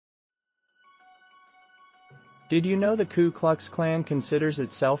Did you know the Ku Klux Klan considers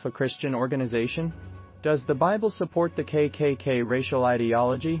itself a Christian organization? Does the Bible support the KKK racial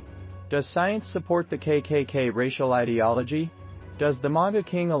ideology? Does science support the KKK racial ideology? Does the MAGA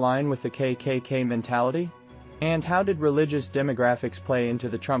king align with the KKK mentality? And how did religious demographics play into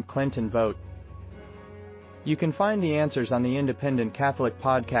the Trump-Clinton vote? You can find the answers on the Independent Catholic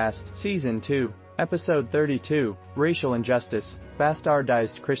Podcast, Season 2, Episode 32, Racial Injustice,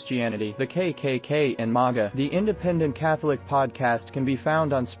 Bastardized Christianity, the KKK and MAGA. The Independent Catholic Podcast can be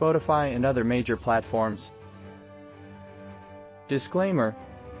found on Spotify and other major platforms. Disclaimer: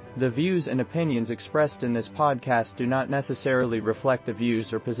 the views and opinions expressed in this podcast do not necessarily reflect the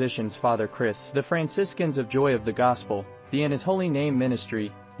views or positions Father Chris, the Franciscans of Joy of the Gospel, the In His Holy Name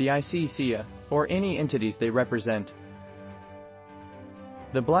Ministry, the ICCA, or any entities they represent.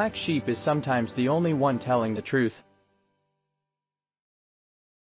 The black sheep is sometimes the only one telling the truth.